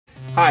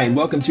Hi, and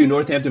welcome to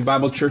Northampton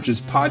Bible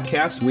Church's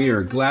podcast. We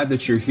are glad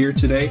that you're here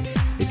today.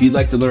 If you'd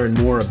like to learn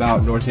more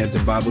about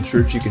Northampton Bible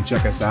Church, you can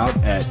check us out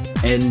at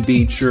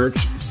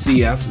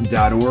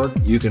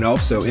nbchurchcf.org. You can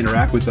also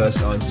interact with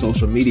us on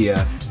social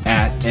media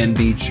at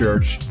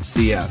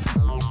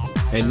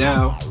nbchurchcf. And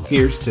now,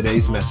 here's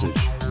today's message.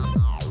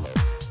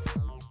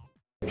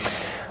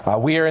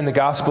 We are in the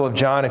Gospel of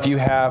John. If you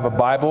have a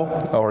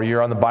Bible or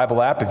you're on the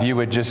Bible app, if you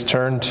would just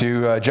turn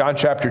to John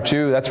chapter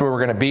 2, that's where we're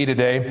going to be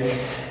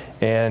today.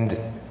 And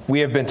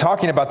we have been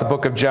talking about the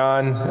book of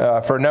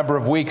John for a number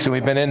of weeks, and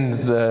we've been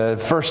in the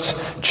first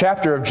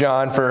chapter of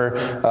John for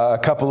a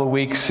couple of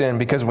weeks, and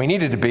because we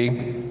needed to be.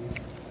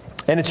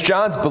 And it's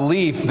John's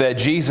belief that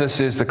Jesus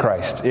is the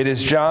Christ. It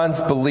is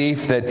John's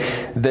belief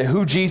that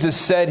who Jesus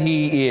said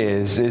he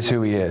is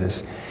who he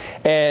is.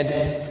 And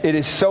it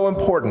is so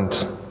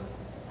important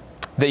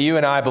that you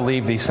and I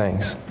believe these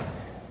things.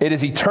 It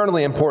is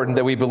eternally important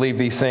that we believe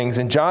these things.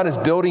 And John is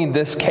building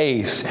this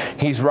case.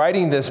 He's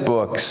writing this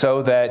book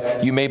so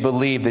that you may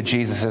believe that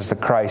Jesus is the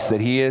Christ, that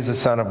he is the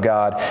Son of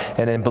God,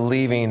 and in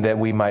believing that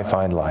we might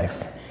find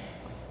life.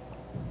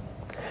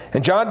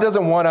 And John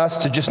doesn't want us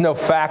to just know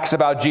facts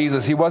about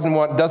Jesus. He doesn't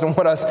want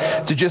us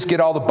to just get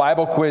all the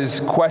Bible quiz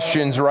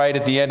questions right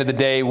at the end of the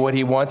day. What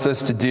he wants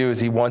us to do is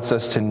he wants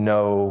us to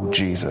know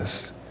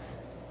Jesus.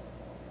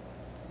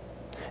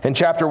 In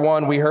chapter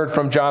 1, we heard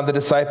from John the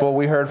disciple.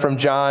 We heard from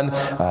John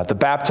the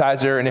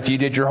baptizer. And if you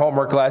did your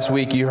homework last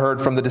week, you heard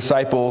from the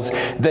disciples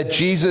that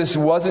Jesus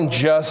wasn't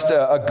just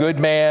a good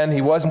man.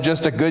 He wasn't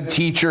just a good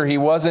teacher. He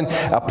wasn't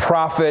a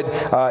prophet.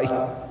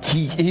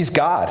 He's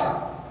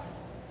God.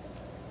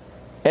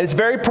 And it's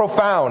very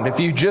profound if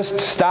you just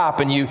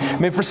stop and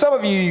for some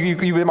of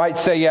you might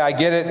say, yeah, I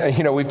get it.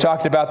 You know, we've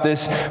talked about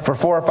this for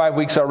 4 or 5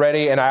 weeks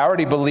already, and I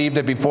already believed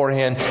it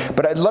beforehand.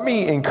 But let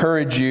me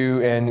encourage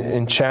you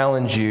and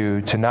challenge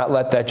you to not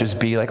let that just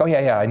be like, oh,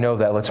 yeah, I know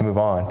that, let's move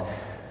on.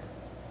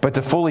 But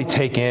to fully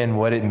take in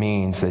what it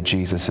means that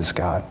Jesus is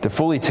God. To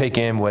fully take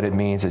in what it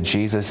means that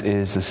Jesus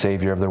is the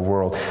Savior of the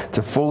world.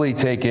 To fully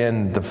take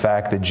in the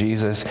fact that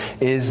Jesus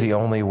is the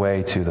only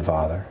way to the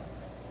Father.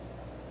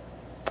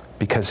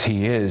 Because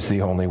he is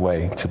the only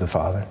way to the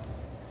Father.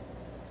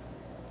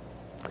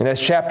 And as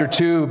chapter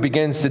 2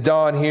 begins to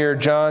dawn here,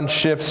 John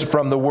shifts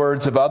from the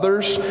words of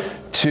others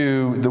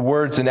to the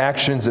words and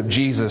actions of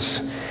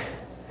Jesus.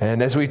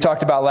 And as we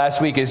talked about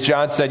last week, as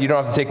John said, you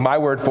don't have to take my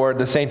word for it.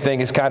 The same thing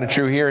is kind of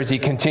true here as he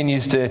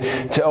continues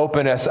to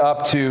open us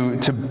up to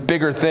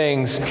bigger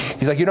things.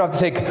 He's like, you don't have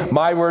to take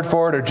my word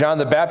for it or John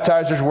the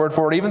Baptizer's word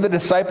for it, even the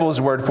disciples'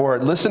 word for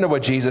it. Listen to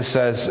what Jesus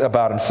says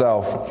about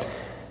himself.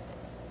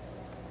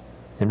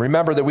 And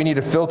remember that we need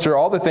to filter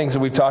all the things that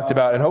we've talked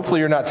about. And hopefully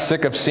you're not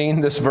sick of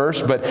seeing this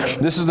verse, but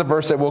this is the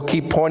verse that we'll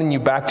keep pointing you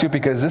back to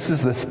because this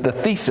is the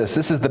thesis.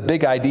 This is the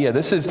big idea.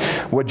 This is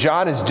what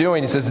John is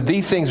doing. He says,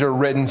 these things are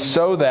written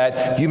so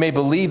that you may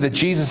believe that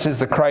Jesus is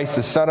the Christ,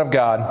 the Son of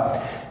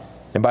God.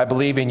 And by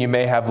believing, you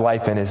may have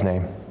life in his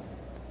name.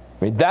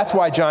 I mean, that's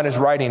why John is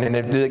writing.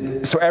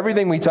 And so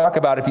everything we talk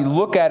about, if you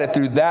look at it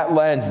through that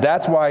lens,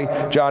 that's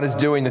why John is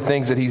doing the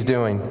things that he's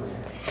doing.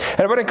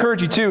 And I would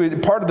encourage you too,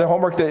 part of the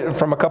homework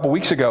from a couple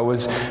weeks ago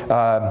was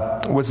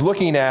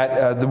looking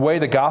at the way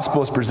the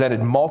gospel is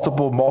presented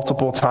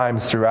multiple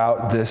times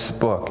throughout this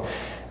book.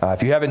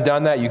 If you haven't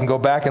done that, you can go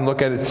back and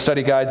look at it,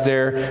 study guides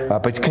there,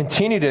 but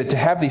continue to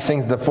have these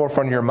things at the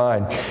forefront of your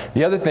mind.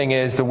 The other thing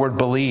is the word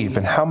believe,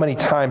 and how many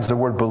times the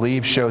word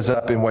believe shows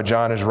up in what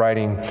John is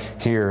writing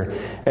here.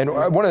 And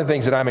one of the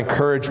things that I'm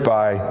encouraged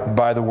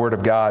by the word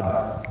of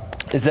God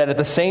is that at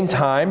the same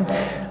time,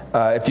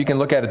 if you can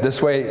look at it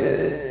this way,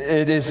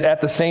 it is at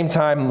the same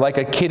time like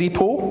a kiddie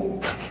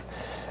pool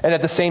and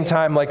at the same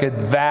time like a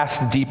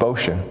vast, deep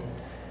ocean.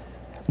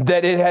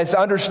 That it has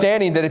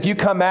understanding that if you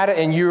come at it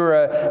and you're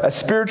a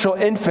spiritual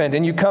infant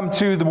and you come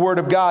to the Word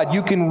of God,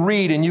 you can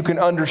read and you can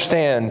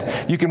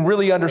understand. You can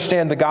really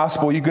understand the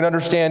gospel. You can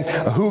understand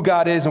who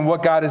God is and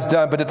what God has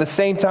done. But at the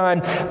same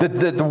time,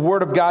 that the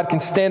Word of God can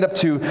stand up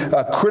to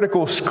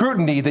critical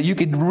scrutiny, that you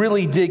could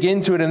really dig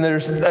into it. And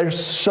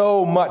there's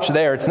so much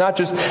there. It's not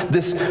just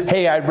this,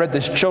 hey, I read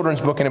this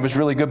children's book and it was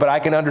really good, but I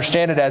can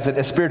understand it as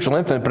a spiritual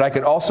infant, but I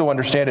could also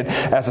understand it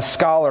as a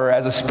scholar,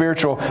 as a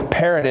spiritual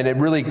parent, and it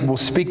really will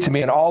speak to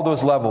me in all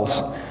those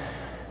levels.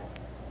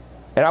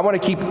 And I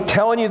want to keep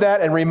telling you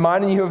that and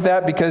reminding you of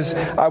that because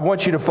I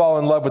want you to fall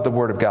in love with the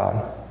Word of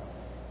God.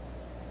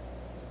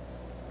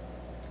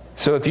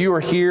 So if you are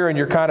here and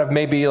you're kind of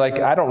maybe like,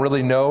 I don't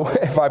really know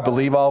if I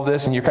believe all of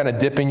this, and you're kind of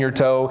dipping your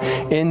toe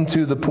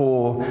into the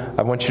pool,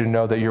 I want you to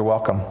know that you're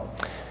welcome.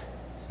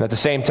 And at the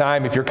same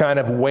time, if you're kind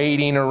of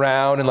waiting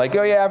around and like,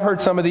 oh yeah, I've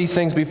heard some of these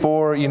things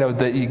before, you know,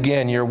 that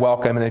again, you're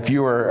welcome. And if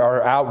you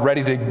are out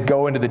ready to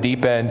go into the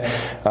deep end,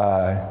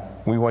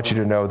 we want you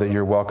to know that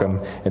you're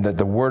welcome and that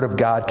the Word of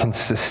God can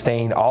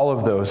sustain all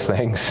of those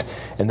things.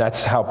 And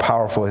that's how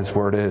powerful His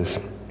Word is.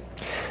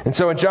 And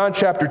so in John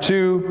chapter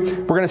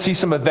 2, we're going to see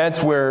some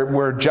events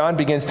where John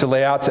begins to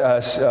lay out to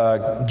us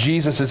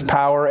Jesus'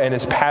 power and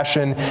his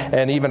passion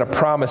and even a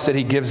promise that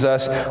he gives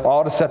us,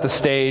 all to set the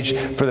stage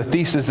for the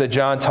thesis that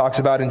John talks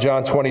about in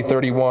John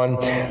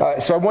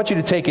 20:31. So I want you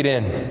to take it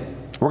in.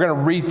 We're going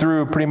to read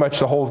through pretty much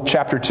the whole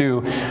chapter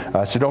 2,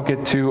 so don't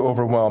get too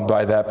overwhelmed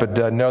by that,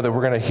 but know that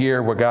we're going to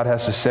hear what God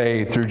has to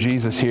say through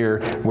Jesus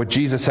here, what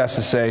Jesus has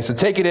to say. So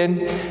take it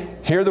in,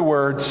 hear the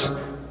words,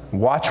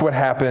 watch what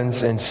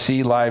happens, and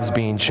see lives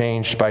being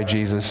changed by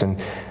Jesus. And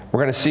we're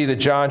going to see that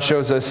John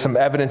shows us some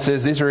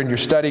evidences. These are in your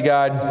study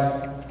guide.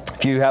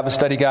 If you have a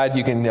study guide,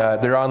 you can.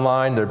 They're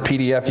online. They're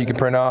PDF. You can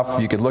print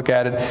off. You can look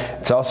at it.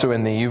 It's also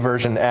in the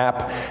YouVersion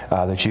app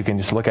that you can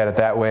just look at it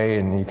that way,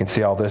 and you can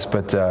see all this.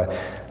 But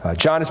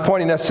John is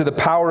pointing us to the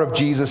power of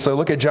Jesus. So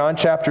look at John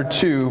chapter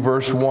 2,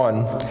 verse 1.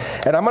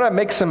 And I'm going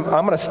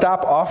to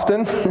stop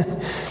often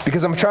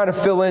because I'm trying to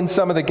fill in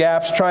some of the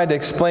gaps, trying to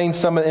explain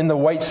some in the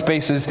white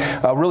spaces,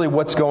 really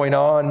what's going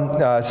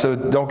on. So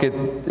don't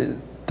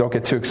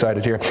get too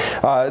excited here.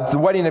 The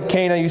wedding of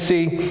Cana, you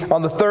see,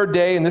 on the third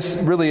day, and this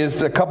really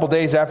is a couple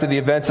days after the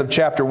events of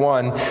chapter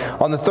 1,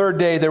 on the third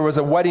day there was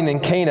a wedding in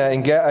Cana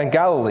in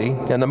Galilee,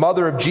 and the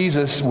mother of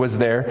Jesus was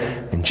there,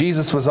 and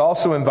Jesus was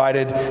also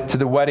invited to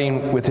the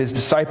wedding with his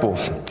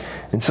disciples.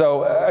 And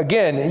so,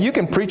 again, you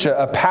can preach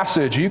a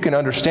passage, you can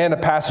understand a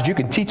passage, you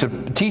can teach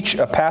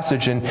a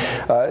passage, and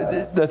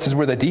this is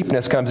where the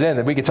deepness comes in,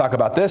 that we could talk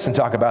about this and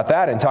talk about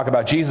that and talk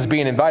about Jesus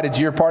being invited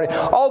to your party,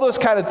 all those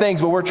kind of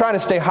things, but we're trying to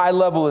stay high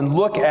level and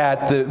look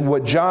at why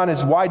John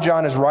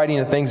is writing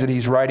the things that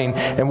he's writing,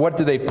 and what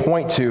do they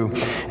point to.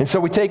 And so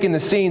we take in the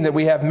scene that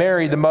we have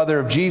Mary, the mother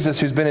of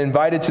Jesus, who's been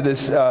invited to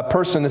this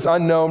this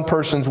unknown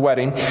person's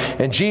wedding,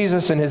 and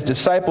Jesus and his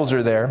disciples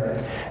are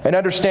there, and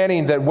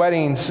understanding that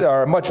weddings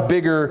are a much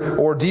bigger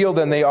ordeal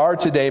than they are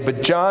today,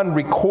 but John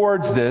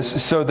records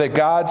this so that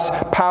God's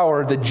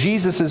power, that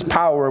Jesus'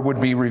 power would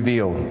be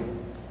revealed.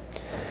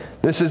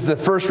 This is the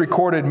first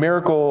recorded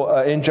miracle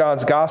in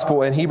John's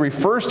gospel, and he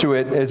refers to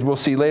it, as we'll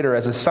see later,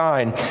 as a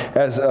sign,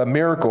 as a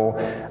miracle.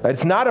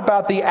 It's not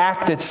about the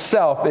act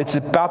itself, it's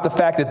about the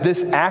fact that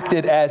this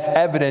acted as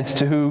evidence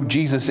to who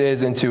Jesus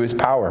is and to his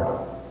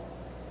power.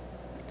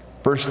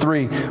 Verse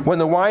 3, when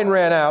the wine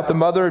ran out, the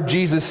mother of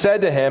Jesus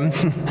said to him,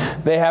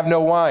 "They have no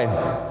wine."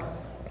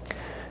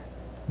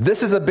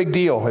 This is a big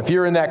deal. If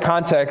you're in that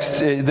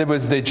context, it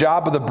was the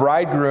job of the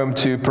bridegroom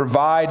to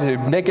provide, to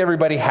make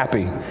everybody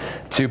happy,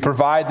 to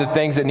provide the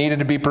things that needed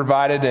to be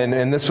provided,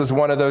 and this was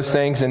one of those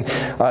things. And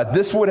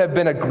this would have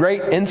been a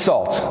great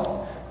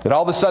insult, that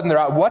all of a sudden they're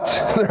out, what?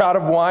 They're out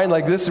of wine?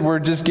 Like this, we're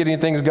just getting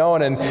things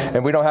going,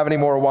 and we don't have any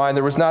more wine.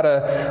 There was not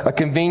a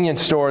convenience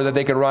store that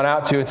they could run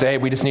out to and say, hey,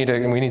 we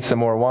need some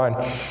more wine.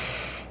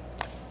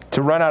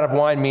 To run out of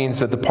wine means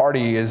that the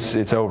party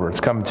it's over.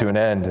 It's coming to an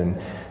end, and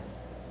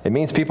it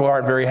means people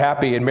aren't very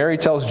happy. And Mary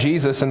tells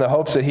Jesus in the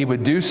hopes that he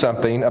would do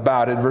something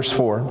about it. Verse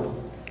 4.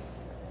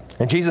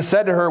 And Jesus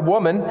said to her,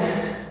 "Woman,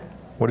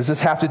 what does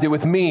this have to do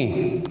with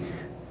me?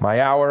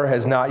 My hour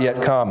has not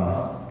yet come."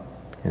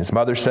 And his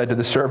mother said to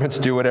the servants,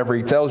 "Do whatever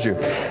he tells you."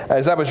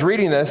 As I was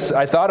reading this,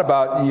 I thought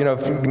about,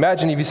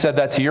 imagine if you said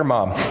that to your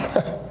mom.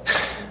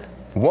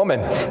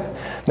 Woman.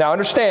 Now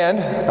understand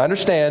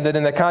that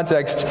in that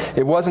context,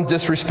 it wasn't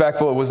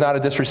disrespectful. It was not a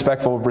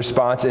disrespectful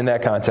response in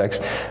that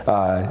context.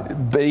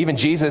 But even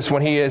Jesus,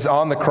 when he is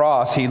on the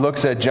cross, he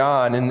looks at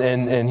John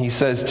and he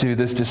says to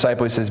this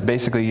disciple, he says,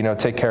 basically,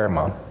 take care of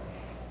Mom.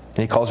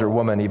 And he calls her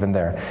woman even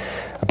there.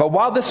 But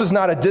while this was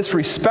not a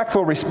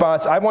disrespectful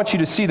response, I want you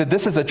to see that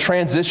this is a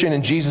transition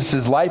in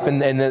Jesus' life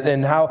and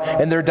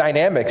their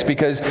dynamics.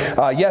 Because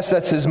yes,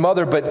 that's his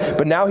mother,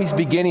 but now he's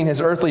beginning his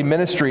earthly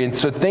ministry, and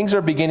so things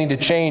are beginning to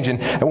change. And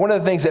one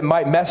of the things that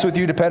might mess with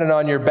you, depending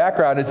on your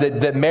background, is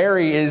that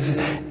Mary is,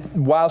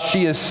 while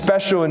she is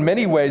special in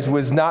many ways,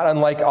 was not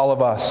unlike all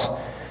of us.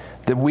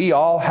 That we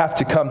all have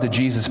to come to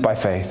Jesus by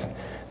faith.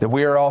 That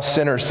we are all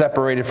sinners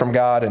separated from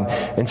God.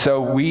 And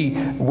so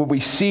what we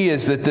see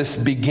is that this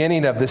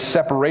beginning of this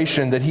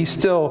separation, that it's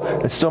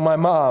still my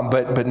mom,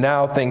 but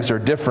now things are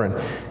different.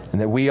 And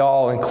that we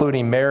all,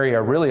 including Mary,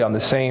 are really on the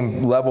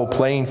same level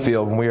playing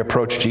field when we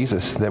approach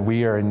Jesus. That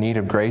we are in need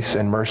of grace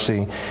and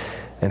mercy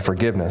and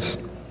forgiveness.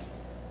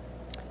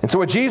 And so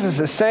what Jesus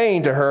is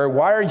saying to her,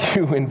 why are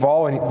you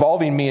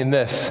involving me in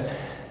this?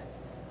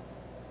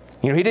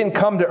 He didn't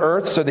come to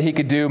earth so that he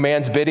could do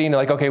man's bidding.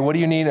 Like, okay, what do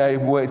you need?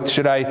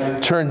 Should I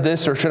turn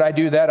this or should I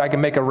do that? I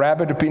can make a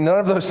rabbit. None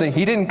of those things.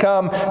 He didn't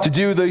come to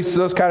do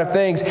those kind of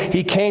things.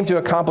 He came to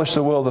accomplish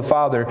the will of the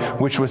Father,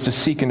 which was to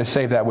seek and to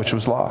save that which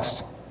was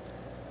lost.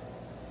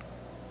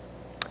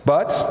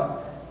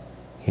 But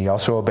he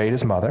also obeyed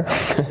his mother.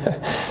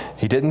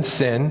 He didn't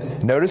sin.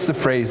 Notice the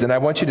phrase, and I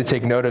want you to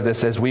take note of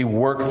this as we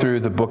work through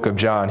the book of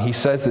John. He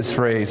says this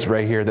phrase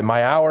right here, that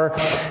my hour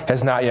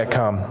has not yet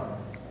come.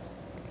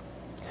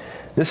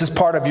 This is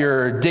part of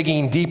your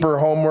digging deeper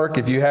homework.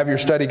 If you have your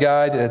study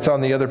guide, it's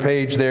on the other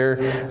page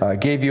there.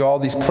 Gave you all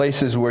these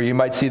places where you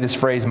might see this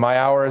phrase, my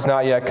hour has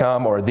not yet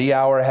come, or the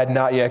hour had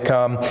not yet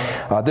come.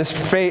 This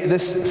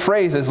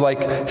phrase is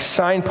like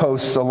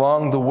signposts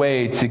along the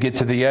way to get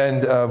to the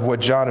end of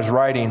what John is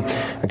writing,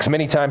 because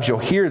many times you'll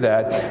hear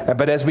that.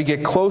 But as we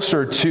get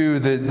closer to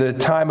the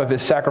time of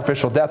his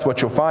sacrificial death,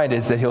 what you'll find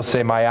is that he'll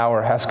say, my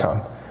hour has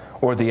come,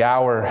 or the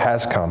hour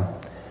has come.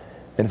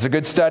 And it's a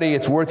good study.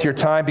 It's worth your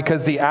time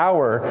because the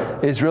hour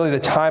is really the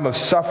time of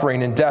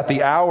suffering and death.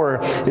 The hour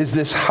is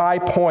this high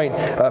point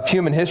of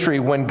human history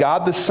when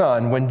God the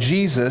Son, when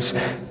Jesus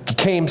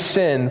became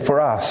sin for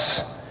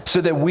us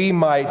so that we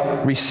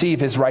might receive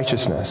his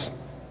righteousness.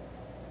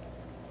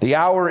 The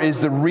hour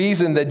is the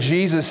reason that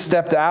Jesus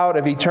stepped out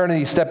of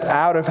eternity, stepped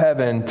out of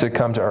heaven to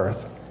come to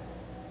earth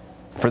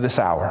for this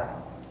hour.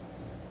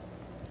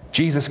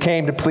 Jesus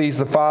came to please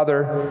the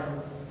Father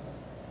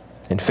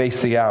and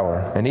face the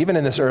hour. And even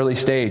in this early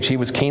stage, he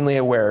was keenly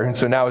aware. And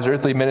so now his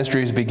earthly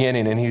ministry is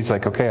beginning, and he's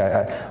like,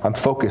 okay, I'm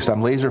focused.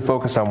 I'm laser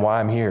focused on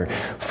why I'm here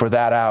for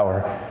that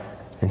hour.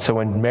 And so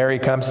when Mary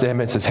comes to him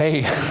and says,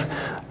 hey,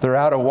 they're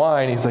out of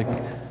wine, he's like,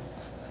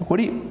 what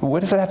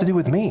does that have to do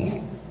with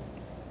me?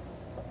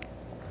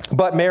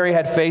 But Mary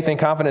had faith and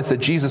confidence that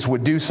Jesus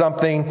would do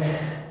something.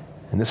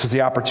 And this was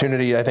the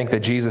opportunity, I think,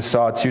 that Jesus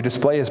saw to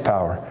display his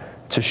power,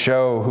 to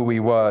show who he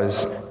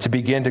was, to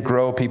begin to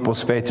grow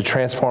people's faith, to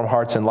transform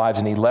hearts and lives.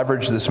 And he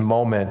leveraged this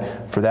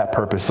moment for that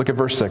purpose. Look at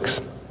verse 6.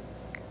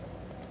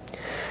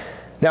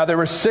 Now there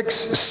were 6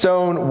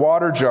 stone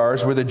water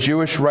jars with the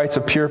Jewish rites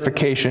of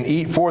purification,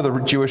 each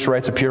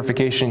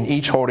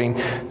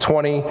holding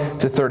 20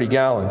 to 30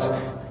 gallons.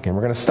 Again,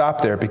 we're going to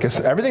stop there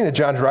because everything that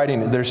John's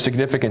writing, there's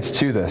significance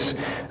to this.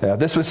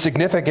 This was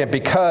significant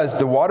because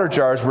the water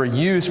jars were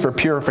used for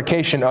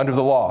purification under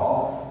the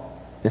law.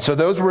 And so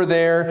those were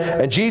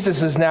there, and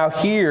Jesus is now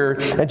here,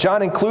 and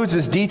John includes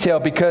this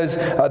detail because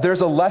there's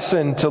a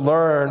lesson to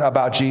learn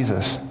about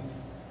Jesus.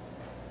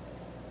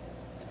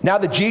 Now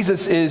that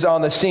Jesus is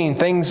on the scene,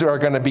 things are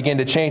going to begin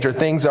to change, or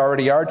things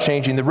already are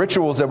changing. The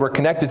rituals that were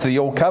connected to the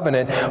Old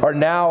Covenant are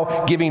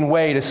now giving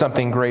way to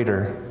something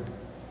greater.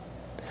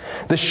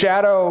 The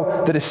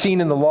shadow that is seen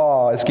in the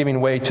law is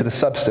giving way to the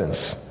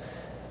substance.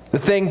 The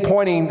thing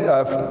pointing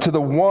to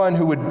the one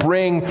who would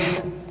bring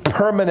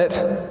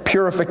permanent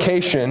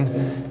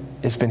purification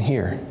has been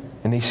here,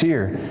 and he's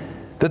here.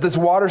 That this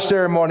water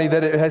ceremony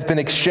that it has been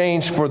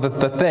exchanged for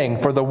the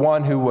thing, for the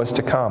one who was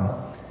to come.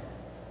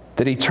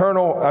 That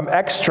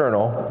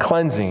external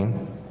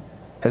cleansing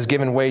has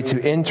given way to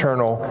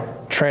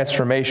internal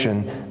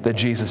transformation that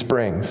Jesus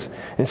brings.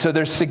 And so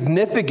there's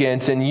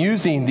significance in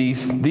using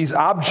these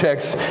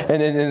objects,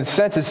 and in a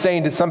sense it's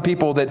saying to some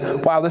people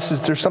that, wow,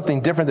 there's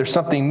something different, there's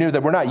something new,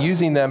 that we're not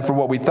using them for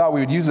what we thought we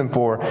would use them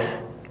for,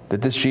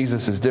 that this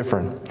Jesus is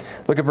different.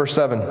 Look at verse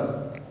 7.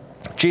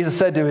 Jesus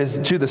said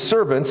to the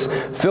servants,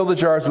 fill the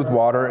jars with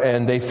water,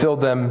 and they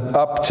filled them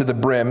up to the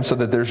brim so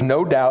that there's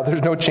no doubt,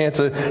 there's no chance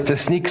to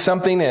sneak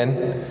something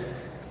in.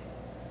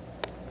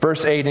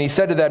 Verse 8, and he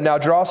said to them, now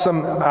draw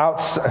some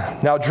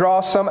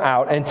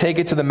out and take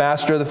it to the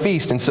master of the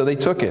feast. And so they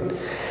took it.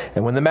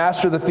 And when the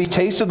master of the feast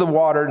tasted the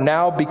water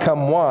now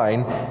become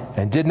wine,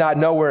 and did not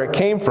know where it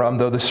came from,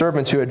 though the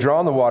servants who had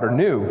drawn the water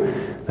knew,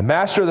 the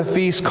master of the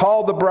feast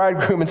called the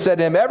bridegroom and said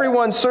to him,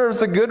 everyone serves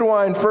the good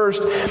wine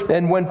first,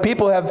 and when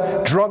people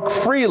have drunk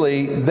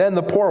freely, then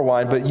the poor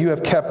wine, but you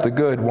have kept the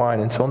good wine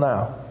until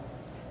now.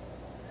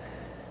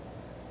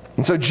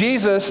 And so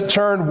Jesus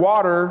turned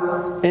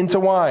water into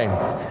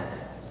wine.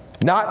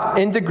 Not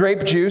into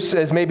grape juice,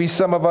 as maybe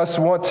some of us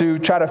want to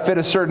try to fit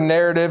a certain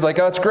narrative, like,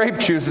 oh, it's grape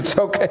juice, it's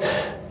okay.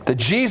 That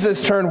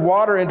Jesus turned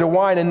water into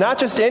wine, and not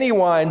just any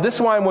wine.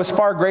 This wine was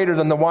far greater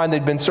than the wine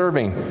they'd been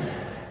serving.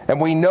 And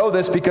we know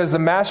this because the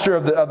master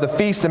of the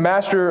feast, the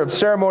master of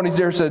ceremonies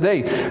there said,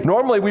 hey,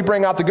 normally we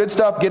bring out the good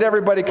stuff, get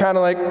everybody kind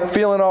of like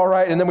feeling all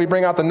right, and then we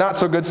bring out the not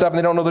so good stuff and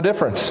they don't know the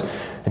difference.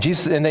 And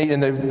Jesus,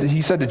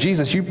 he said to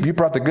Jesus, you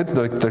brought the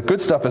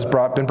good stuff has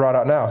been brought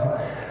out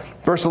now.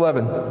 Verse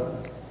 11.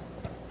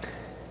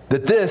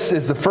 That this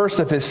is the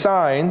first of his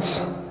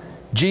signs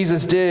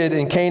Jesus did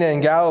in Cana in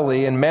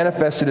Galilee and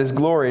manifested his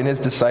glory, and his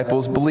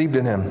disciples believed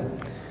in him.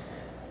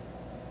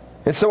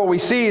 And so what we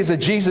see is that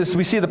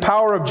we see the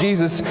power of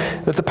Jesus,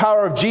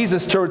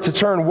 to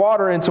turn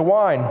water into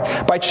wine.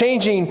 By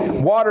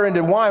changing water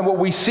into wine, what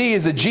we see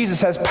is that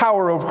Jesus has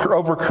power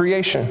over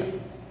creation.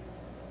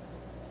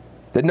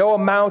 That no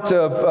amount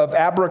of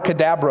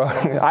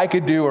abracadabra I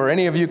could do or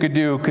any of you could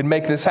do could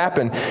make this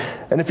happen.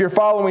 And if you're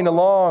following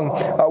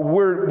along,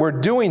 we're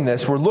doing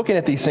this. We're looking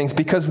at these things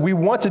because we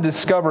want to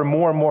discover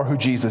more and more who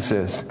Jesus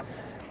is.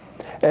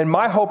 And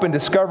my hope in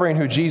discovering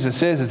who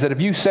Jesus is that if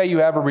you say you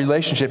have a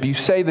relationship, you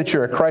say that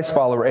you're a Christ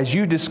follower, as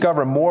you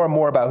discover more and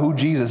more about who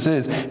Jesus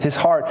is, his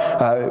heart,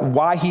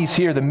 why he's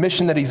here, the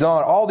mission that he's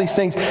on, all these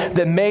things,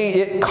 that may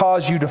it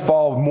cause you to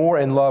fall more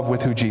in love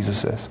with who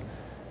Jesus is.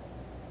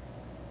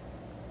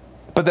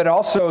 But that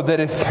also that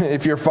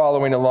if you're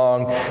following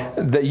along,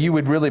 that you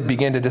would really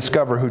begin to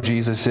discover who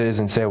Jesus is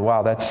and say,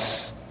 wow,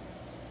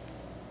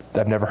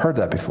 I've never heard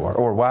that before.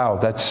 Or, wow,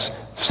 that's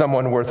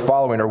someone worth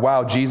following. Or,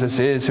 wow, Jesus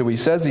is who he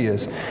says he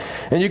is.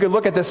 And you could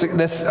look at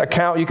this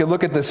account, you could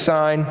look at this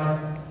sign,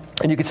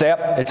 and you could say,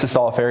 yep, it's just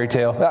all a fairy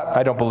tale.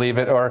 I don't believe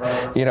it. Or,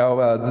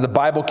 the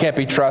Bible can't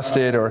be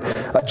trusted. Or,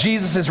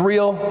 Jesus is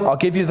real. I'll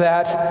give you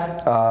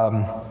that.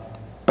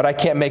 But I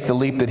can't make the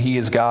leap that he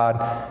is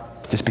God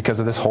just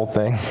because of this whole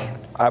thing.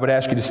 I would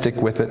ask you to stick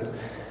with it.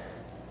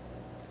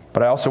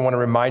 But I also want to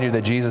remind you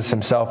that Jesus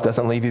himself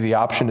doesn't leave you the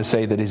option to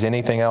say that he's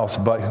anything else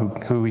but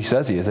who he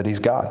says he is, that he's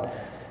God.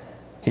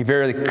 He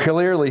very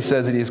clearly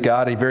says that he's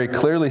God. He very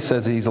clearly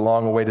says that he's a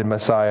long-awaited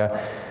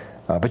Messiah.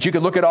 But you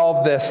could look at all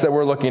of this that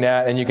we're looking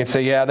at, and you can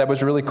say, yeah, that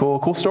was really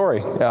cool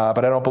story,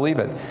 but I don't believe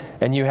it.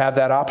 And you have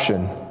that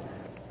option,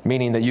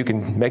 meaning that you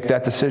can make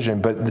that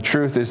decision. But the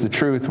truth is the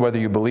truth, whether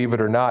you believe it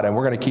or not. And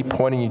we're going to keep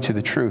pointing you to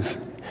the truth.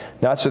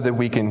 Not so that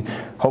we can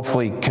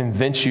hopefully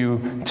convince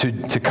you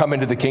to come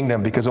into the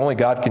kingdom, because only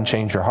God can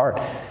change your heart.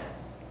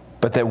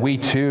 But that we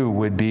too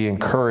would be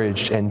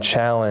encouraged and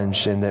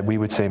challenged, and that we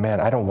would say,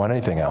 man, I don't want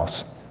anything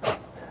else.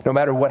 No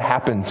matter what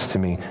happens to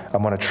me,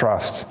 I'm going to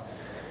trust.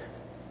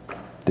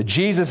 That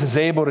Jesus is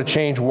able to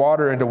change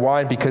water into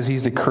wine because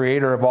he's the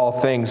creator of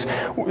all things.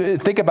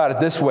 Think about it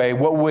this way.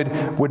 What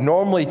would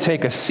normally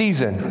take a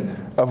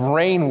season of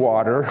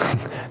rainwater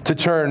to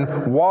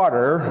turn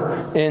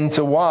water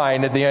into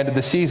wine at the end of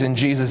the season,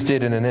 Jesus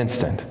did in an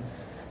instant.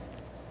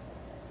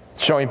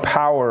 Showing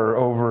power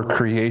over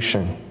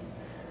creation.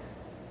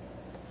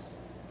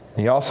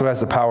 He also has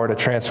the power to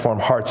transform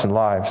hearts and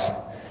lives.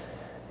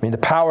 I mean, the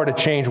power to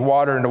change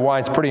water into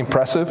wine is pretty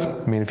impressive.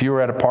 I mean, if you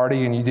were at a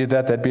party and you did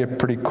that, that'd be a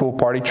pretty cool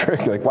party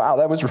trick. You're like, wow,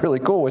 that was really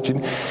cool.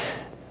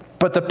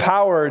 But the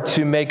power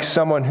to make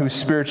someone who's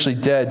spiritually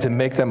dead, to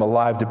make them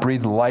alive, to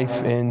breathe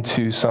life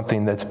into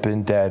something that's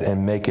been dead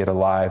and make it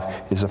alive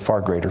is a far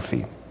greater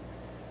feat.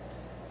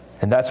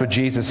 And that's what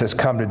Jesus has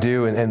come to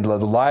do. And the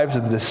lives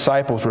of the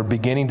disciples were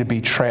beginning to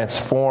be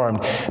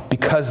transformed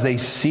because they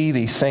see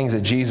these things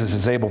that Jesus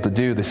is able to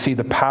do. They see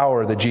the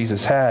power that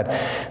Jesus had.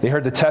 They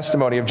heard the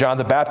testimony of John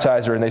the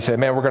Baptizer, and they said,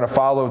 man, we're going to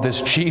follow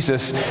this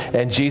Jesus.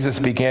 And Jesus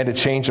began to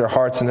change their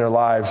hearts and their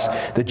lives.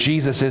 That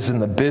Jesus is in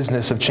the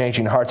business of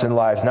changing hearts and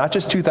lives, not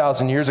just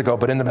 2,000 years ago,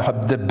 but in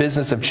the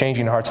business of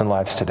changing hearts and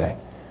lives today.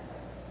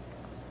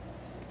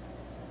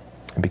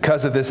 And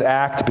because of this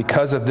act,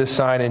 because of this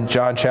sign in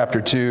John chapter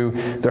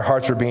 2, their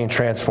hearts were being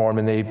transformed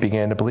and they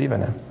began to believe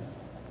in him.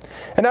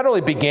 And not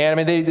only began,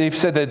 I mean, they've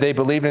said that they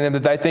believed in him,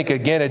 but I think,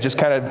 again, it just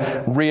kind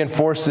of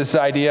reinforced this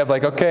idea of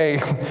like,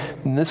 okay,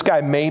 this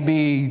guy may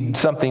be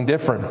something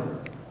different.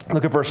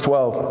 Look at verse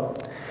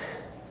 12.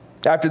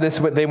 After this,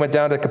 they went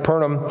down to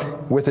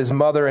Capernaum with his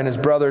mother and his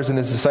brothers and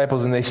his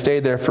disciples, and they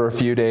stayed there for a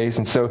few days.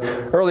 And so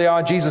early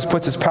on, Jesus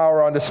puts his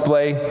power on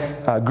display.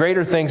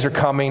 Greater things are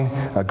coming.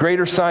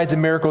 Greater signs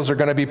and miracles are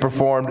going to be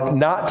performed,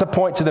 not to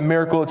point to the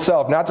miracle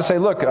itself, not to say,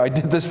 look, I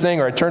did this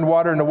thing, or I turned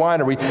water into wine,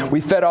 or we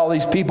fed all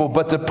these people,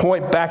 but to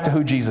point back to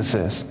who Jesus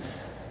is.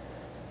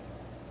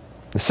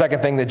 The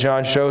second thing that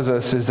John shows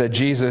us is that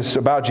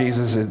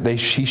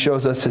he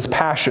shows us his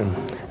passion.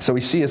 So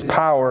we see his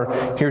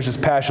power. Here's his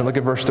passion. Look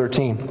at verse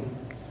 13.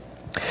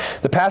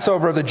 The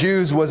Passover of the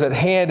Jews was at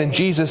hand, and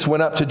Jesus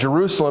went up to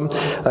Jerusalem.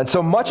 And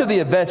so much of the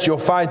events you'll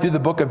find through the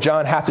book of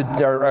John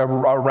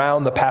are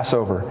around the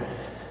Passover.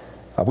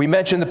 We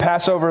mentioned the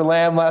Passover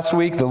lamb last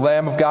week, the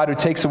Lamb of God who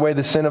takes away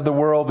the sin of the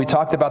world. We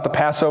talked about the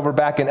Passover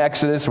back in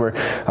Exodus, where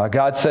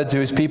God said to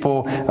his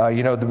people,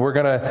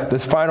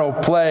 this final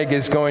plague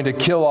is going to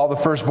kill all the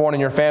firstborn in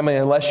your family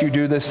unless you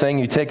do this thing.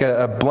 You take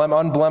a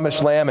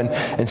unblemished lamb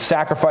and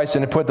sacrifice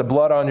it and put the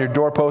blood on your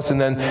doorpost, and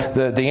then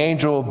the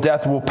angel of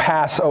death will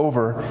pass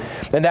over.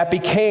 And that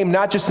became,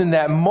 not just in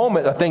that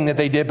moment, a thing that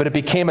they did, but it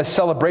became a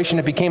celebration.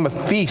 It became a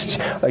feast,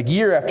 like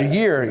year after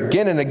year,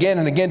 again and again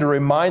and again, to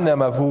remind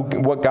them of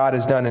what God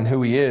has done and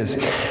who he is.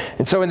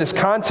 And so in this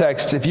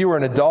context, if you were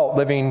an adult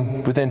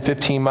living within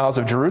 15 miles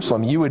of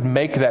Jerusalem, you would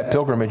make that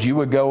pilgrimage. You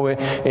would go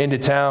into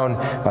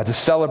town to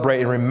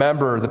celebrate and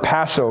remember the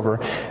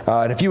Passover.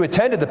 And if you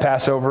attended the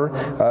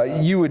Passover,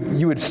 you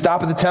would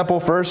stop at the temple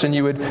first, and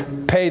you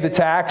would pay the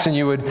tax, and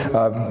you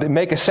would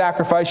make a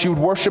sacrifice. You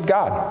would worship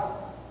God.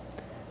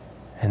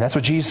 And that's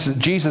what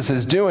Jesus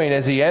is doing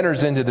as he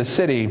enters into the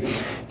city.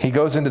 He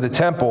goes into the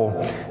temple,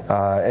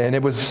 and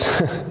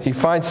he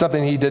finds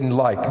something he didn't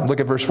like.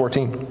 Look at verse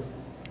 14.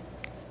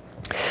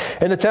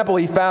 In the temple,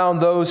 he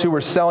found those who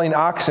were selling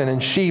oxen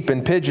and sheep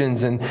and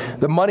pigeons, and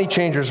the money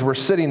changers were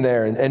sitting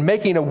there. And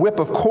making a whip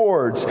of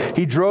cords,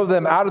 he drove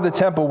them out of the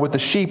temple with the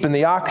sheep and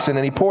the oxen,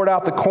 and he poured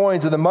out the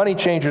coins of the money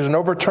changers and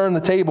overturned the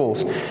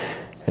tables.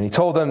 And he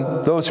told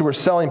them, those who were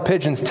selling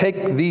pigeons,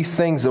 take these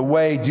things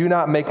away. Do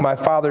not make my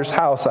Father's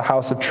house a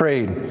house of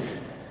trade.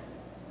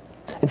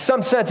 In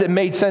some sense, it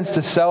made sense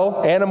to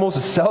sell animals,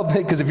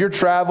 because if you're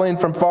traveling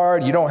from far,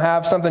 you don't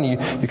have something,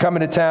 you come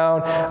into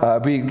town,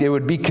 it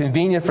would be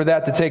convenient for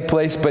that to take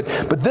place.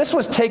 But this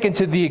was taken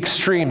to the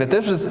extreme, that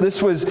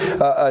this was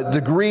a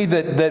degree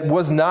that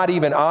was not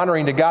even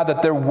honoring to God,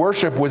 that their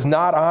worship was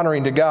not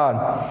honoring to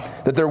God,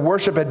 that their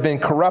worship had been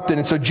corrupted.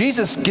 And so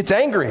Jesus gets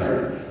angry.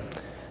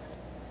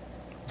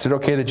 Is it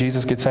okay that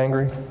Jesus gets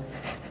angry?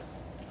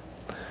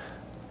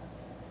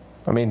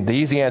 I mean, the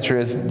easy answer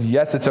is,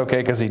 yes, it's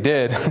okay because he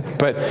did.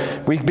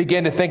 But we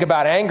begin to think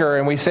about anger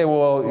and we say,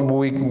 well,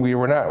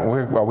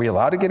 are we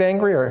allowed to get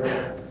angry?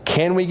 Or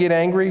can we get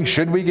angry?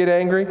 Should we get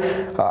angry?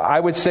 I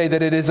would say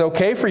that it is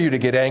okay for you to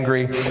get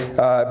angry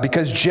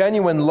because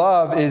genuine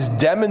love is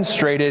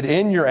demonstrated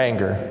in your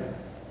anger.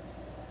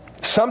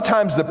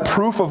 Sometimes the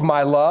proof of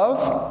my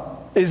love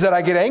is that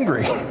I get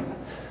angry.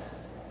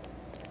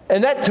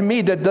 And that, to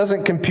me, that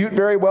doesn't compute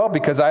very well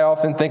because I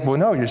often think, well,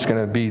 no, you're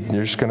going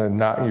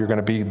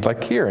to be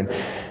like here. And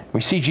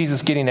we see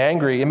Jesus getting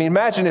angry. I mean,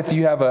 imagine if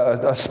you have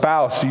a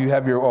spouse, you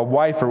have a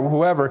wife or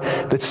whoever,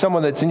 that's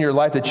someone that's in your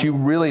life that you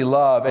really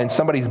love and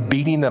somebody's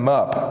beating them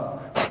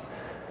up.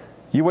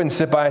 You wouldn't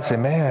sit by and say,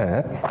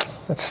 man,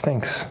 that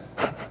stinks.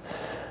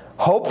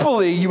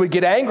 Hopefully you would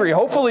get angry.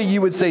 Hopefully you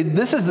would say,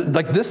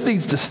 this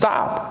needs to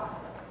stop.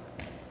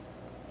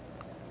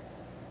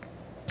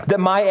 That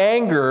my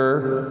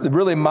anger,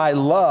 really my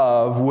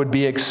love, would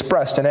be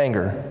expressed in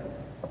anger.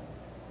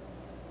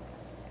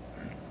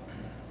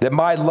 That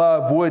my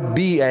love would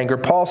be anger.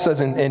 Paul says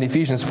in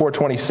Ephesians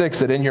 4:26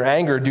 that in your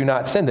anger do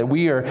not sin. That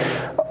we are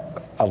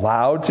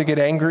allowed to get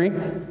angry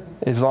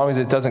as long as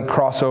it doesn't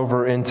cross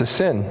over into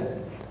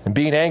sin. And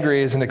being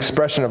angry is an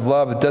expression of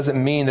love. It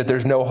doesn't mean that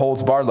there's no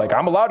holds barred, like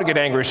I'm allowed to get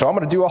angry, so I'm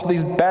going to do all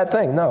these bad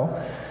things. No.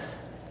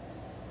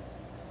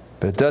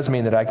 But it does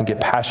mean that I can get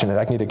passionate,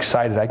 I can get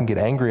excited, I can get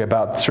angry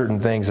about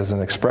certain things as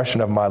an expression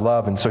of my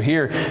love. And so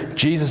here,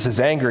 Jesus is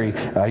angry.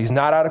 He's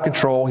not out of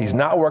control. He's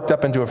not worked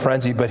up into a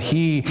frenzy, but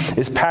he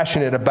is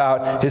passionate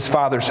about his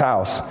Father's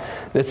house.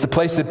 It's the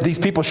place that these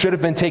people should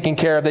have been taken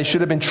care of. They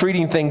should have been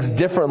treating things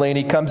differently. And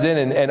he comes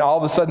in and all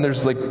of a sudden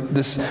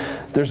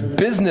there's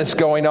business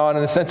going on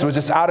in the sense it was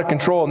just out of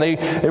control. And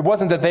it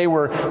wasn't that they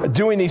were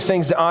doing these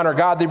things to honor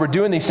God. They were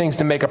doing these things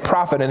to make a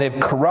profit, and they've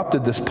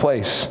corrupted this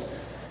place.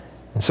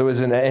 And so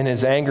in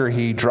his anger,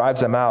 he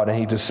drives them out, and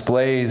he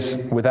displays,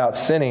 without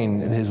sinning,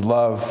 his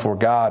love for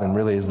God and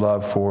really his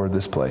love for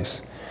this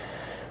place.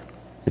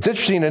 It's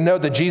interesting to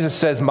note that Jesus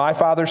says, my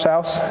Father's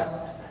house.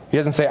 He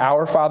doesn't say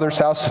our Father's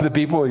house to the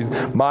people. He's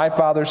my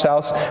Father's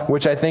house,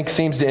 which I think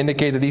seems to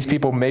indicate that these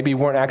people maybe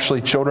weren't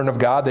actually children of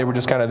God. They were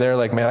just kind of there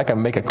like, man, I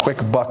can make a quick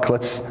buck.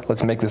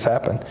 Let's make this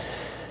happen.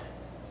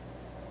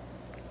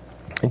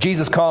 And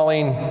Jesus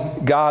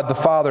calling God the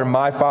Father,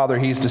 my Father,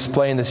 he's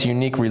displaying this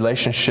unique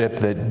relationship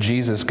that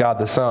Jesus, God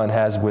the Son,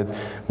 has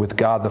with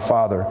God the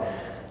Father,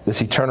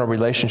 this eternal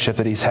relationship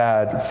that he's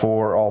had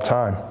for all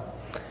time.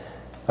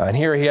 And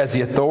here he has the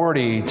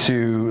authority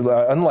to,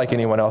 unlike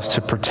anyone else,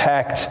 to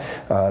protect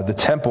the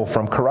temple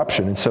from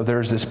corruption. And so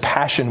there's this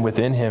passion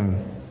within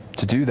him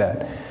to do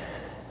that.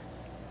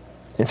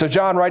 And so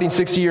John, writing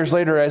 60 years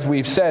later, as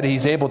we've said,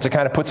 he's able to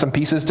kind of put some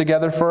pieces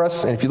together for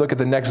us. And if you look at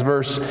the next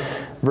verse,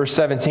 verse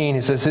 17,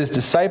 he says, his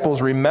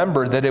disciples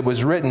remembered that it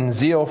was written,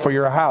 zeal for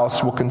your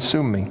house will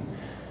consume me.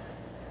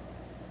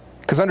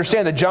 Because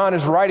understand that John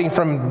is writing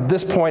from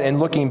this point and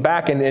looking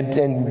back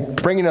and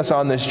bringing us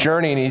on this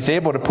journey, and he's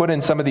able to put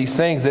in some of these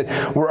things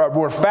that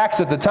were facts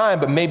at the time,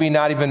 but maybe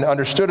not even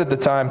understood at the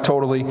time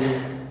totally.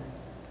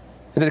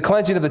 And the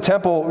cleansing of the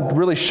temple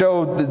really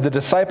showed the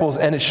disciples,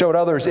 and it showed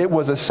others, it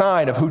was a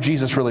sign of who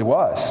Jesus really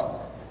was.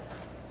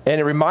 And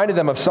it reminded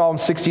them of Psalm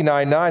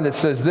 69:9 that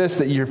says this,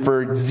 that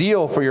your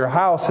zeal for your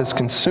house has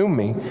consumed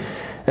me,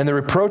 and the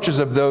reproaches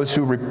of those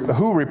who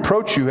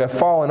reproach you have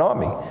fallen on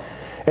me.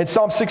 In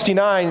Psalm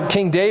 69,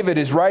 King David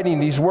is writing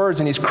these words,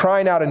 and he's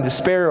crying out in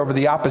despair over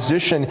the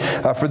opposition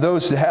for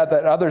those that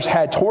others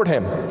had toward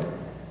him.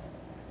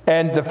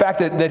 And the fact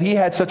that he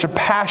had such a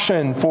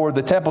passion for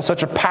the temple,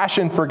 such a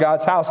passion for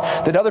God's house,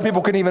 that other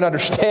people couldn't even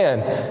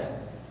understand.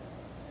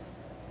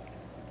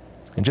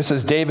 And just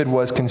as David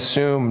was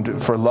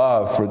consumed for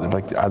love,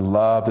 I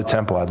love the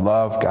temple, I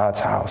love God's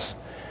house,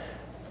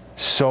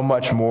 so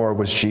much more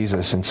was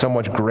Jesus, and so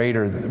much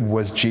greater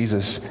was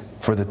Jesus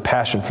for the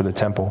passion for the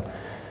temple.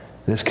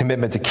 This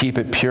commitment to keep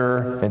it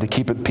pure and to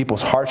keep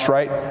people's hearts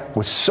right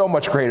was so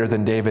much greater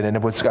than David. And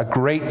it was a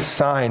great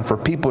sign for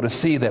people to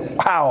see that,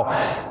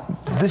 wow,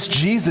 this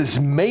Jesus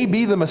may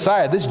be the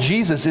Messiah. This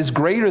Jesus is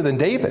greater than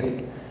David.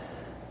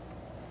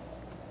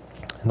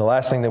 And the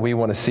last thing that we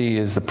want to see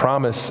is the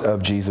promise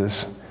of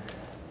Jesus.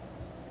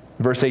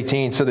 Verse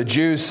 18, so the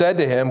Jews said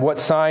to him, what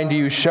sign do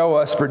you show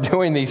us for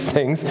doing these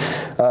things?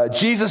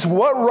 Jesus,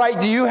 what right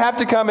do you have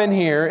to come in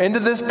here into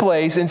this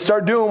place and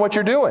start doing what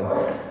you're doing?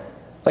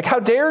 Like,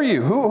 how dare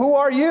you? Who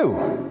are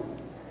you?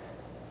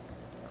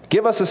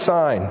 Give us a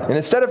sign. And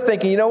instead of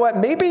thinking, you know what,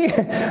 maybe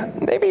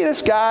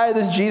this guy,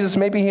 this Jesus,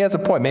 maybe he has a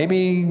point.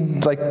 Maybe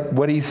like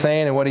what he's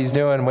saying and what he's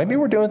doing, maybe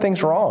we're doing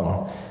things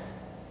wrong.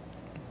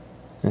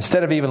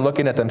 Instead of even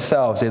looking at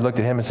themselves, they looked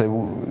at him and said,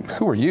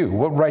 who are you?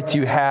 What right do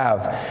you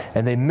have?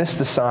 And they missed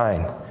the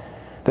sign.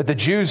 That the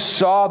Jews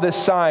saw this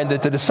sign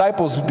that the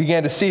disciples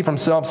began to see from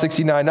Psalm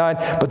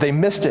 69:9, but they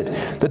missed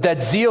it. That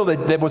zeal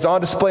that was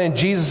on display in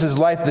Jesus'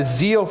 life, the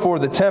zeal for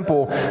the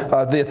temple,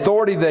 the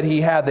authority that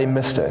he had, they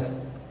missed it.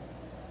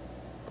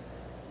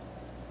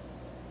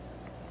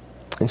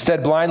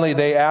 Instead, blindly,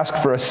 they ask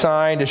for a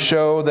sign to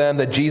show them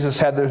that Jesus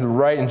had the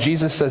right. And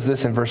Jesus says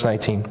this in verse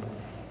 19.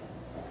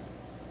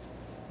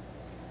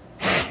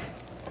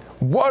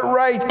 What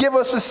right? Give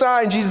us a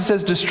sign. Jesus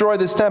says, destroy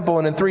this temple,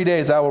 and in 3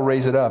 days I will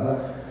raise it up.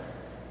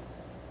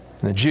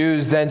 And the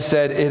Jews then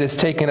said, it has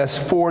taken us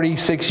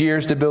 46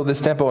 years to build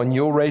this temple, and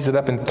you'll raise it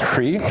up in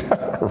 3?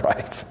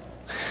 Right.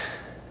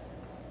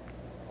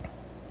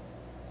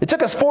 It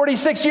took us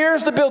 46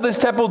 years to build this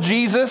temple,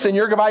 Jesus, and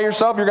you're by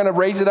yourself, you're going to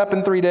raise it up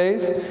in 3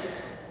 days?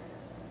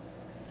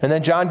 And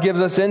then John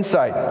gives us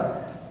insight.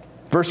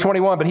 Verse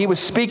 21, but he was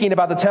speaking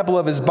about the temple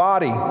of his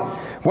body.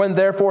 When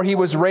therefore he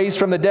was raised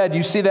from the dead,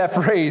 you see that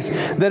phrase,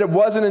 that it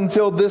wasn't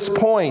until this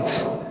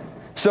point.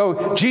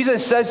 So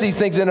Jesus says these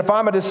things, and if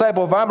I'm a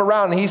disciple, if I'm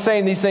around, and he's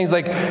saying these things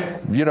like,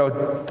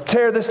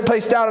 tear this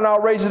place down and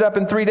I'll raise it up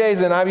in 3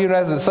 days, and I'm even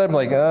as a disciple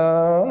like,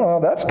 I don't know,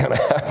 that's going to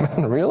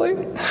happen, really?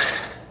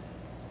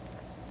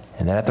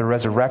 And then at the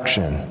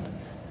resurrection,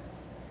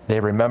 they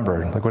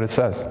remembered. Look what it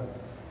says.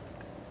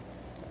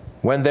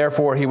 When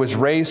therefore he was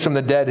raised from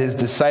the dead, his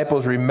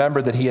disciples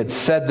remembered that he had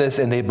said this,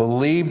 and they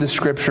believed the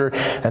scripture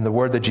and the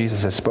word that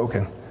Jesus has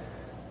spoken.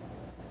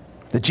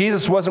 That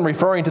Jesus wasn't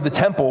referring to the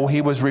temple, he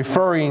was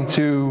referring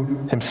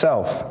to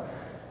himself.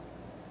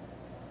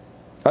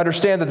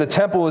 Understand that the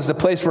temple is the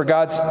place where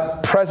God's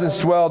presence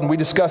dwelled, and we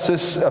discussed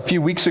this a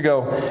few weeks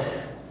ago.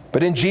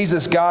 But in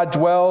Jesus, God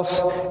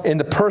dwells. In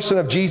the person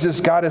of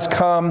Jesus, God has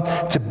come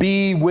to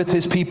be with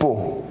his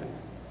people.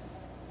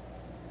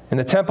 And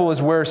the temple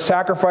is where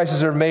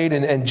sacrifices are made,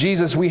 and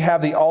Jesus, we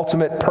have the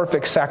ultimate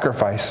perfect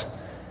sacrifice.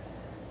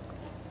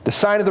 The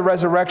sign of the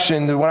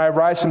resurrection, that when I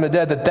rise from the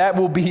dead, that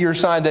will be your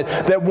sign,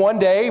 that one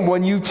day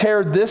when you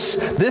tear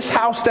this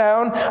house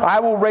down, I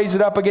will raise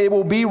it up again. It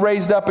will be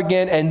raised up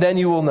again, and then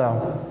you will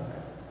know.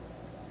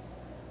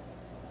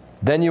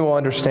 Then you will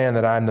understand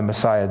that I'm the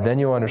Messiah. Then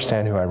you'll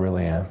understand who I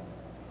really am.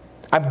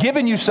 I'm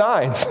giving you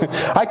signs.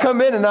 I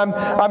come in and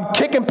I'm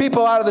kicking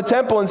people out of the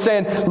temple and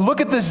saying, look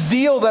at the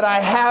zeal that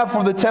I have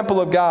for the temple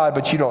of God,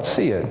 but you don't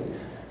see it.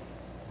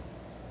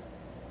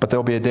 But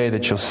there'll be a day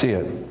that you'll see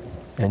it.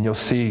 And you'll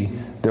see,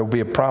 there'll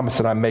be a promise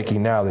that I'm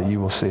making now that you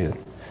will see it.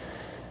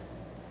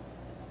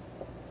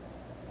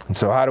 And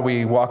so how do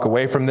we walk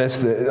away from this?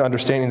 The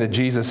understanding that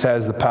Jesus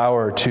has the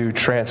power to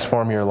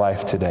transform your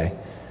life today.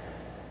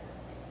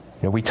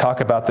 We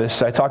talk about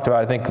this. I talked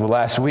about, I think,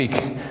 last week,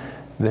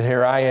 that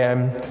here I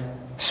am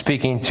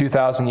speaking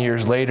 2,000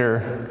 years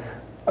later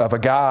of a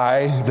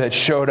guy that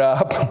showed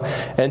up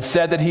and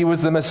said that he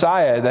was the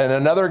Messiah. Then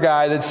another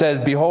guy that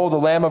said, behold, the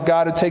Lamb of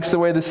God who takes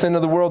away the sin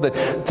of the world,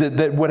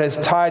 that what has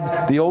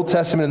tied the Old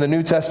Testament and the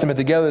New Testament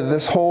together,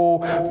 this whole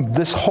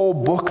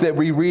book that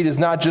we read is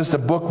not just a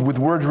book with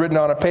words written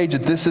on a page,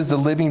 that this is the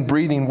living,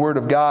 breathing Word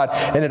of God,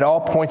 and it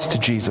all points to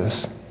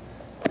Jesus.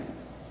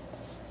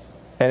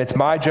 And it's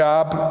my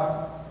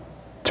job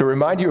to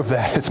remind you of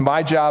that. It's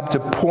my job to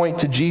point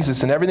to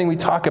Jesus and everything we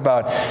talk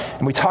about.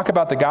 And we talk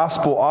about the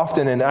gospel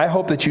often, and I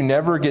hope that you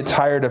never get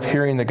tired of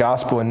hearing the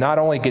gospel, and not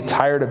only get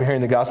tired of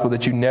hearing the gospel,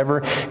 that you never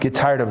get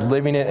tired of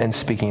living it and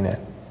speaking it.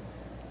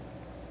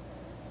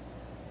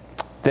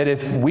 That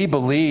if we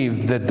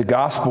believe that the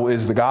gospel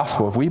is the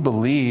gospel, if we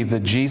believe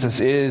that Jesus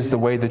is the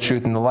way, the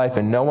truth, and the life,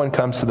 and no one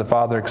comes to the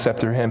Father except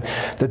through him,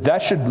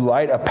 that should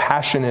light a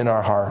passion in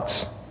our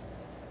hearts.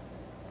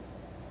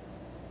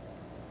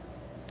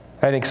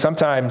 I think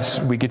sometimes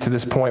we get to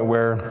this point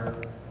where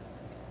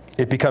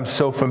it becomes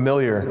so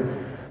familiar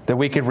that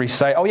we could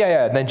recite, oh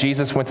yeah, and then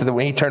Jesus went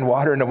when he turned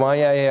water into wine,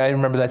 yeah, I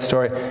remember that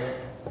story.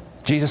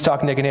 Jesus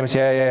talking to Nicodemus,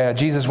 yeah,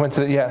 Jesus went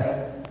to,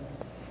 yeah.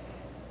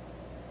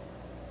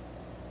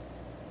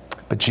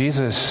 But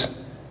Jesus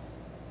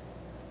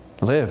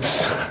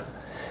lives,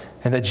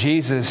 and that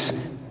Jesus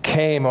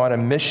came on a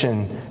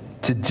mission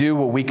to do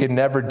what we could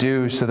never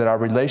do so that our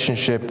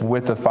relationship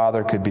with the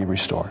Father could be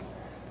restored.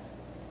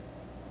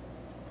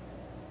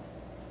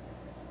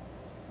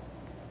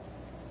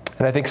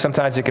 And I think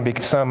sometimes it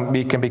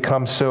can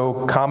become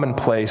so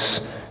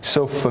commonplace,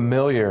 so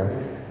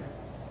familiar,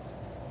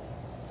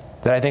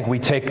 that I think we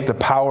take the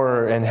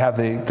power and have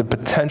the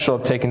potential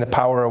of taking the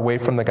power away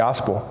from the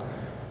gospel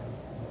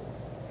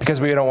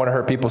because we don't want to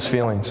hurt people's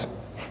feelings.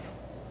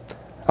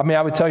 I mean,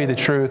 I would tell you the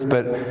truth,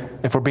 but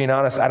if we're being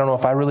honest, I don't know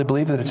if I really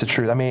believe that it's the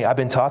truth. I mean, I've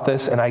been taught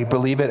this, and I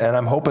believe it, and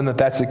I'm hoping that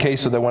that's the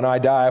case so that when I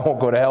die, I won't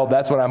go to hell.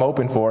 That's what I'm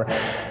hoping for.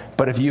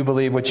 But if you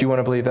believe what you want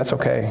to believe, that's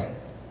okay.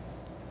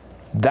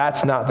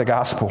 That's not the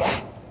gospel.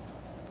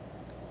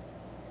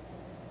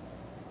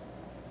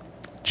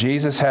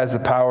 Jesus has the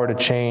power to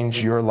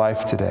change your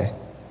life today.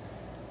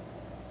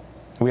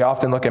 We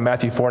often look at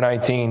Matthew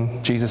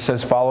 4:19. Jesus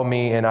says, follow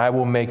me and I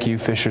will make you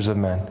fishers of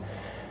men.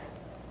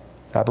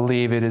 I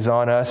believe it is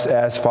on us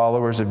as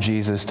followers of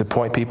Jesus to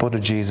point people to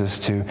Jesus,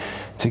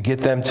 to get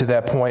them to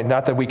that point.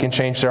 Not that we can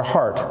change their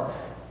heart,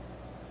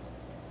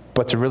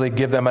 but to really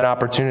give them an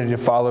opportunity to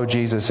follow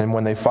Jesus. And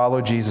when they follow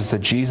Jesus,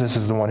 that Jesus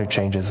is the one who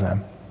changes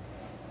them.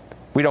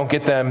 We don't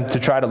get them to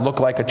try to look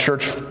like a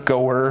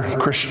church-goer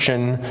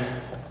Christian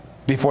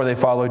before they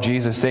follow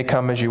Jesus. They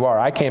come as you are.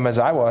 I came as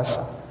I was.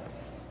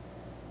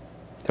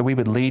 that we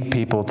would lead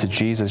people to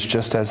Jesus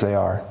just as they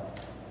are,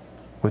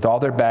 with all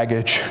their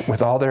baggage,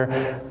 with all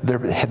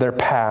their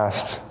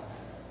past.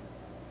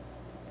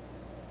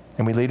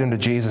 And we lead them to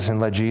Jesus and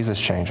let Jesus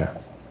change them.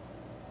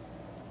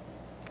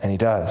 And he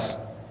does,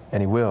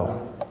 and he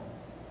will.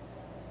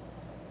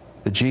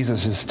 That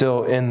Jesus is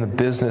still in the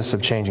business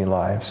of changing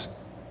lives.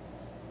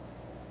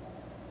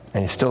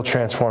 And he still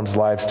transforms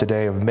lives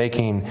today of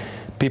making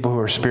people who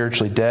are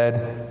spiritually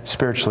dead,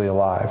 spiritually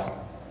alive.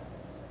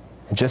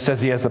 And just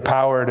as he has the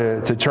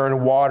power to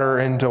turn water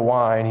into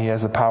wine, he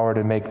has the power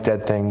to make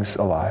dead things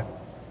alive.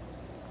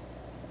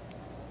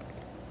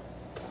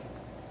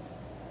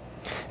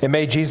 It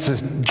made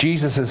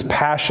Jesus'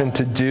 passion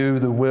to do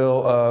the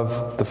will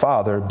of the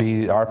Father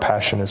be our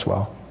passion as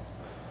well.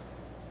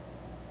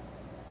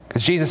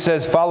 Because Jesus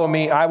says, "Follow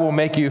me, I will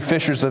make you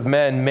fishers of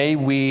men." May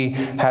we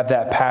have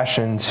that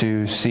passion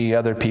to see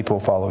other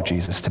people follow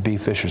Jesus, to be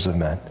fishers of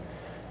men,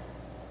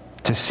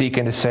 to seek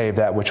and to save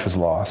that which was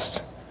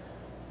lost,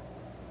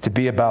 to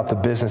be about the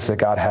business that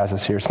God has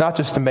us here. It's not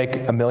just to make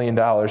 $1 million.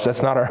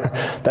 That's not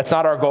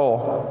our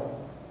goal.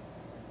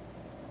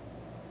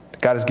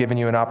 God has given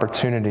you an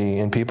opportunity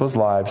in people's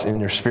lives, in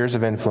your spheres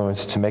of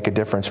influence, to make a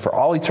difference for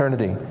all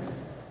eternity.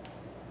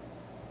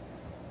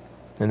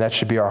 And that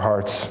should be our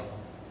hearts.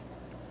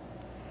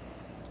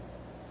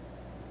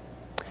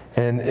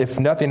 And if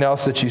nothing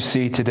else that you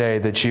see today,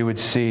 that you would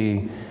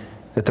see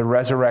that the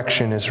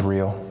resurrection is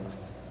real.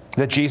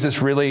 That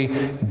Jesus really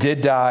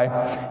did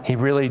die. He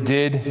really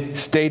did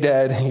stay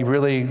dead. He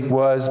really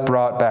was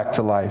brought back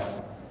to life,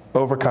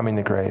 overcoming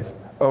the grave,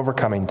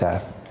 overcoming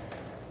death.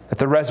 That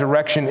the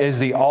resurrection is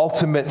the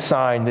ultimate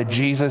sign that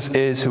Jesus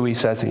is who he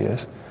says he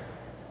is.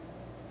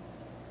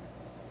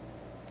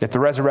 If the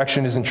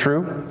resurrection isn't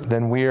true,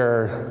 then we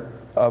are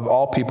of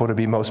all people to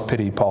be most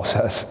pitied, Paul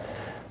says.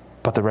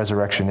 But the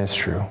resurrection is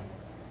true.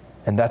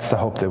 And that's the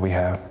hope that we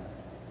have.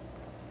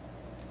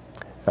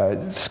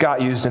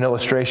 Scott used an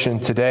illustration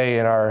today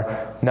in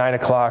our 9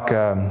 o'clock,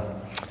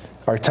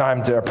 our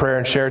prayer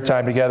and share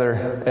time together.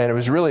 And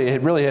it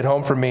really hit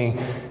home for me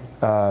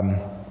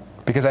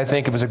because I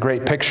think it was a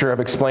great picture of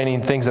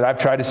explaining things that I've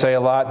tried to say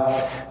a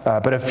lot.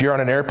 But if you're on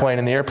an airplane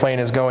and the airplane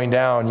is going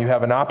down, you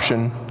have an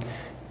option.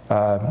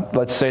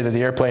 Let's say that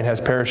the airplane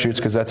has parachutes,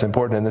 because that's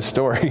important in this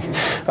story.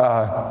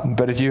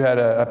 But if you had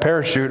a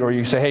parachute, or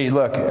you say, "Hey,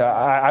 look,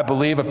 I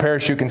believe a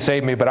parachute can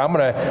save me, but I'm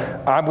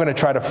gonna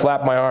try to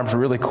flap my arms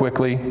really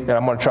quickly, and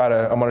I'm gonna try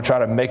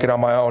to make it on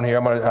my own here.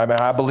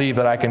 I believe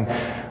that I can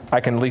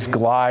at least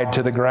glide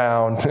to the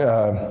ground."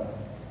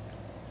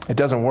 It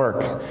doesn't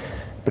work.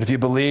 But if you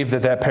believe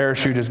that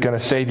parachute is going to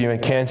save you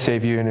and can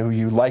save you, and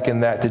you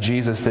liken that to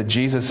Jesus, that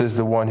Jesus is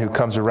the one who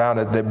comes around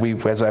it, that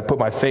as I put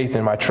my faith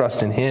and my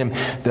trust in him,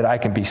 that I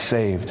can be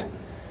saved.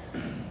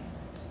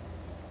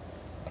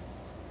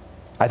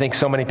 I think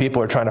so many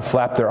people are trying to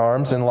flap their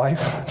arms in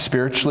life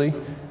spiritually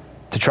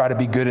to try to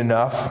be good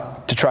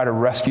enough, to try to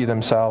rescue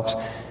themselves.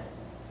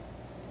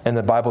 And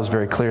the Bible is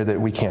very clear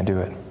that we can't do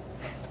it.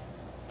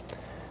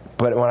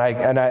 But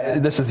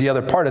this is the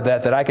other part of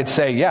that I could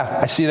say, yeah,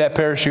 I see that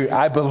parachute.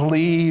 I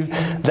believe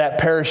that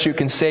parachute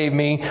can save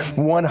me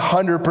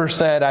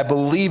 100%. I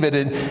believe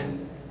it.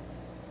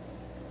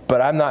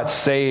 But I'm not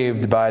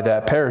saved by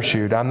that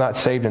parachute. I'm not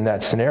saved in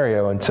that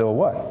scenario until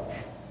what?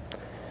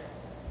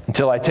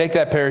 Until I take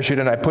that parachute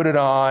and I put it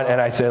on and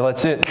I say,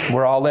 that's it.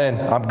 We're all in.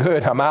 I'm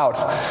good. I'm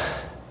out.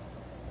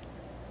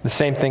 The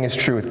same thing is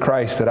true with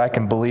Christ, that I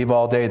can believe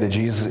all day that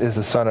Jesus is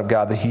the Son of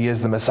God, that he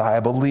is the Messiah. I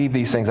believe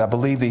these things. I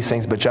believe these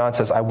things. But John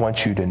says, I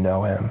want you to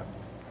know him.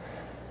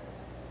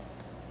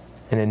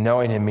 And in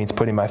knowing him means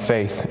putting my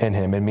faith in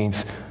him. It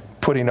means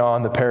putting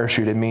on the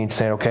parachute. It means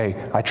saying, okay,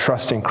 I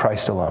trust in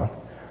Christ alone.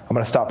 I'm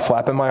going to stop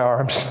flapping my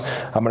arms.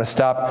 I'm going to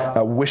stop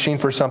wishing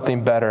for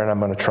something better, and I'm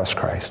going to trust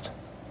Christ.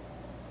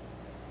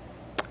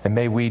 And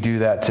may we do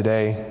that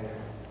today,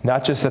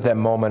 not just at that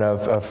moment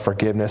of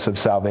forgiveness, of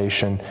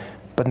salvation,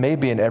 but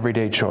maybe an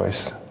everyday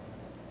choice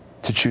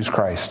to choose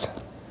Christ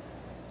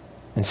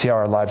and see how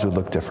our lives would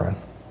look different.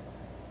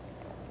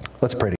 Let's pray together.